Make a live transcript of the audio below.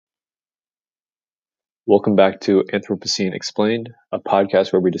Welcome back to Anthropocene Explained, a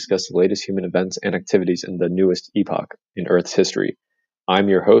podcast where we discuss the latest human events and activities in the newest epoch in Earth's history. I'm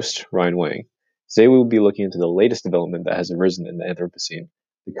your host, Ryan Wang. Today we will be looking into the latest development that has arisen in the Anthropocene,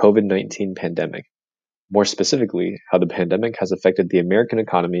 the COVID-19 pandemic. More specifically, how the pandemic has affected the American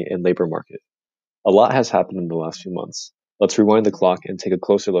economy and labor market. A lot has happened in the last few months. Let's rewind the clock and take a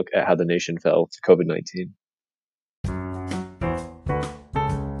closer look at how the nation fell to COVID-19.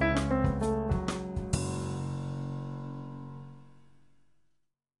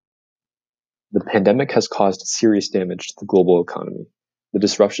 The pandemic has caused serious damage to the global economy. The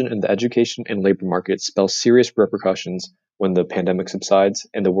disruption in the education and labor market spells serious repercussions when the pandemic subsides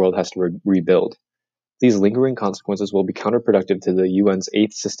and the world has to rebuild. These lingering consequences will be counterproductive to the UN's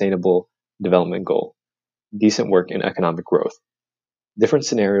 8th Sustainable Development Goal, decent work and economic growth. Different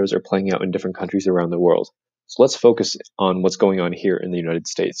scenarios are playing out in different countries around the world, so let's focus on what's going on here in the United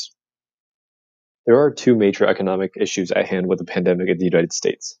States. There are two major economic issues at hand with the pandemic in the United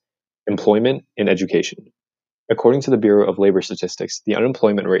States: employment and education. According to the Bureau of Labor Statistics, the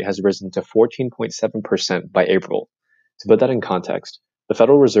unemployment rate has risen to 14.7% by April. To put that in context, the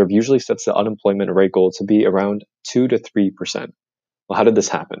Federal Reserve usually sets the unemployment rate goal to be around 2 to 3%. Well, how did this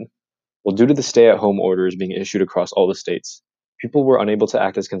happen? Well, due to the stay-at-home orders being issued across all the states, people were unable to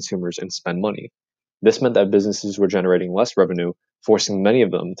act as consumers and spend money. This meant that businesses were generating less revenue, forcing many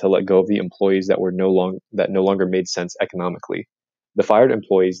of them to let go of the employees that no longer made sense economically. The fired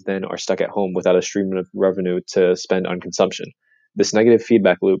employees then are stuck at home without a stream of revenue to spend on consumption. This negative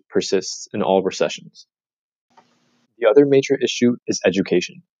feedback loop persists in all recessions. The other major issue is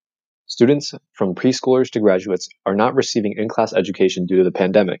education. Students, from preschoolers to graduates, are not receiving in-class education due to the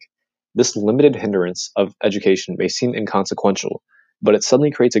pandemic. This limited hindrance of education may seem inconsequential, but it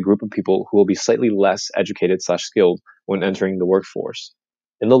suddenly creates a group of people who will be slightly less educated/skilled when entering the workforce.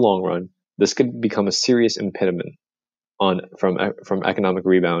 In the long run, this could become a serious impediment from economic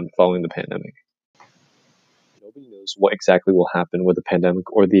rebound following the pandemic. Nobody knows what exactly will happen with the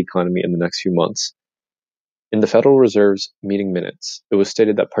pandemic or the economy in the next few months. In the Federal Reserve's meeting minutes, it was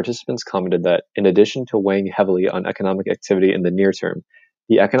stated that participants commented that, in addition to weighing heavily on economic activity in the near term,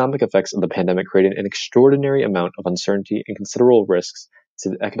 the economic effects of the pandemic created an extraordinary amount of uncertainty and considerable risks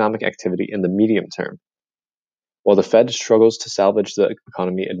to economic activity in the medium term. While the Fed struggles to salvage the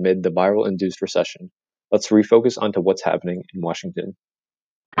economy amid the viral-induced recession, let's refocus onto what's happening in Washington.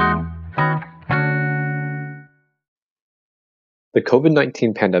 The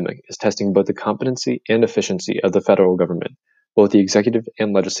COVID-19 pandemic is testing both the competency and efficiency of the federal government, both the executive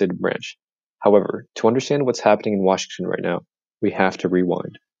and legislative branch. However, to understand what's happening in Washington right now, we have to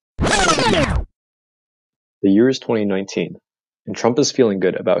rewind. The year is 2019, and Trump is feeling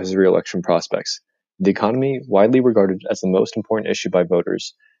good about his re-election prospects. The economy, widely regarded as the most important issue by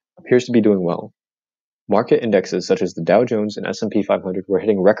voters, appears to be doing well. Market indexes such as the Dow Jones and S&P 500 were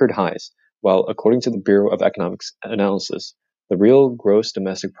hitting record highs, while, according to the Bureau of Economic Analysis, the real gross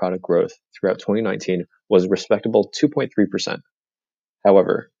domestic product growth throughout 2019 was a respectable 2.3%.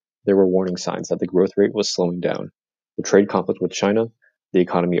 However, there were warning signs that the growth rate was slowing down. The trade conflict with China, the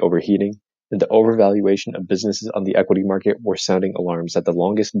economy overheating, and the overvaluation of businesses on the equity market were sounding alarms that the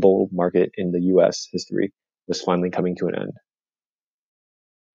longest bull market in the U.S. history was finally coming to an end.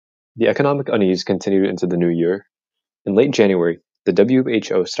 The economic unease continued into the new year. In late January, the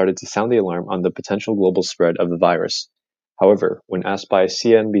WHO started to sound the alarm on the potential global spread of the virus. However, when asked by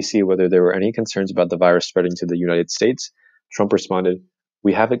CNBC whether there were any concerns about the virus spreading to the United States, Trump responded,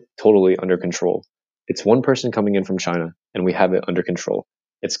 "We have it totally under control. It's one person coming in from China, and we have it under control.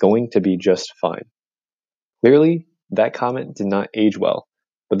 It's going to be just fine." Clearly, that comment did not age well,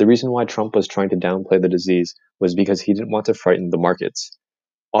 but the reason why Trump was trying to downplay the disease was because he didn't want to frighten the markets.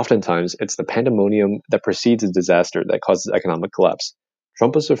 Oftentimes, it's the pandemonium that precedes a disaster that causes economic collapse.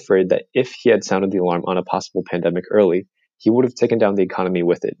 Trump was afraid that if he had sounded the alarm on a possible pandemic early, he would have taken down the economy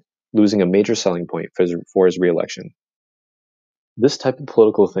with it, losing a major selling point for his re-election. This type of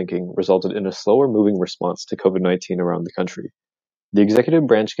political thinking resulted in a slower moving response to COVID-19 around the country. The executive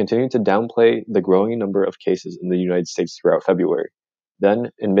branch continued to downplay the growing number of cases in the United States throughout February.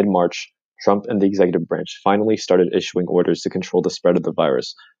 Then, in mid-March, Trump and the executive branch finally started issuing orders to control the spread of the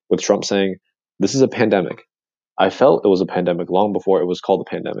virus, with Trump saying, "This is a pandemic. I felt it was a pandemic long before it was called a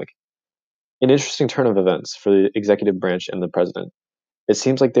pandemic." An interesting turn of events for the executive branch and the president. It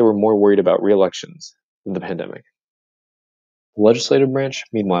seems like they were more worried about re-elections than the pandemic. The legislative branch,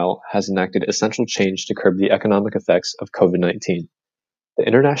 meanwhile, has enacted essential change to curb the economic effects of COVID-19. The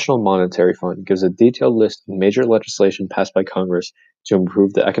International Monetary Fund gives a detailed list of major legislation passed by Congress to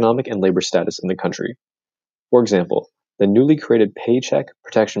improve the economic and labor status in the country. For example, the newly created Paycheck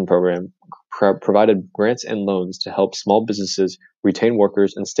Protection Program provided grants and loans to help small businesses retain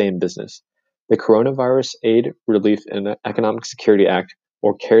workers and stay in business. The Coronavirus Aid, Relief, and Economic Security Act,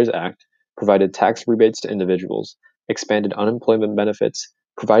 or CARES Act, provided tax rebates to individuals, expanded unemployment benefits,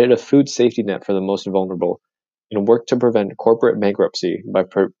 provided a food safety net for the most vulnerable, and worked to prevent corporate bankruptcy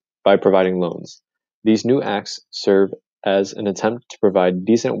by providing loans. These new acts serve as an attempt to provide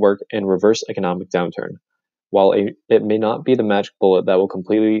decent work and reverse economic downturn. While it may not be the magic bullet that will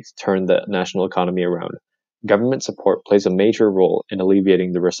completely turn the national economy around, government support plays a major role in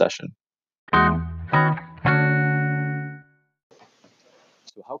alleviating the recession. So,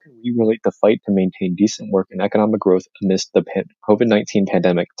 how can we relate the fight to maintain decent work and economic growth amidst the COVID-19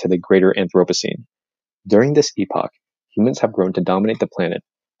 pandemic to the greater Anthropocene? During this epoch, humans have grown to dominate the planet,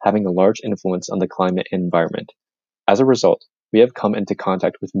 having a large influence on the climate and environment. As a result, we have come into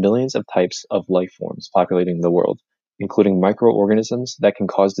contact with millions of types of life forms populating the world, including microorganisms that can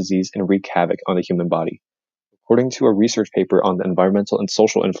cause disease and wreak havoc on the human body. According to a research paper on the environmental and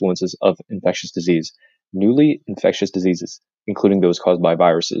social influences of infectious disease, newly infectious diseases, including those caused by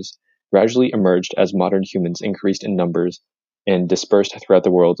viruses, gradually emerged as modern humans increased in numbers and dispersed throughout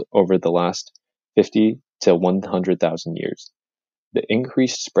the world over the last 50 to 100,000 years. The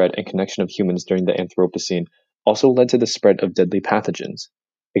increased spread and connection of humans during the Anthropocene also led to the spread of deadly pathogens.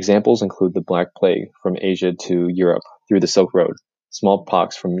 Examples include the Black Plague from Asia to Europe through the Silk Road,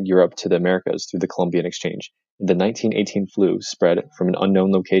 smallpox from Europe to the Americas through the Columbian Exchange, and the 1918 flu spread from an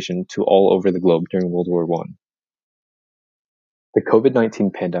unknown location to all over the globe during World War I. The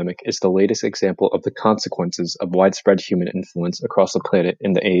COVID-19 pandemic is the latest example of the consequences of widespread human influence across the planet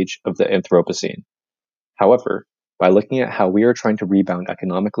in the age of the Anthropocene. However, by looking at how we are trying to rebound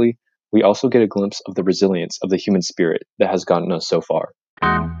economically, we also get a glimpse of the resilience of the human spirit that has gotten us so far.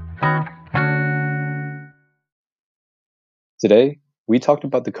 Today, we talked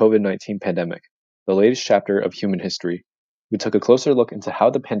about the COVID-19 pandemic, the latest chapter of human history. We took a closer look into how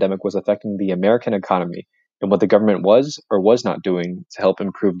the pandemic was affecting the American economy and what the government was or was not doing to help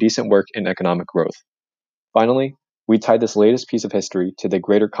improve decent work and economic growth. Finally, we tied this latest piece of history to the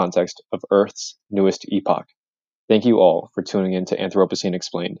greater context of Earth's newest epoch. Thank you all for tuning in to Anthropocene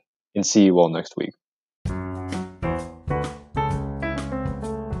Explained, and see you all next week.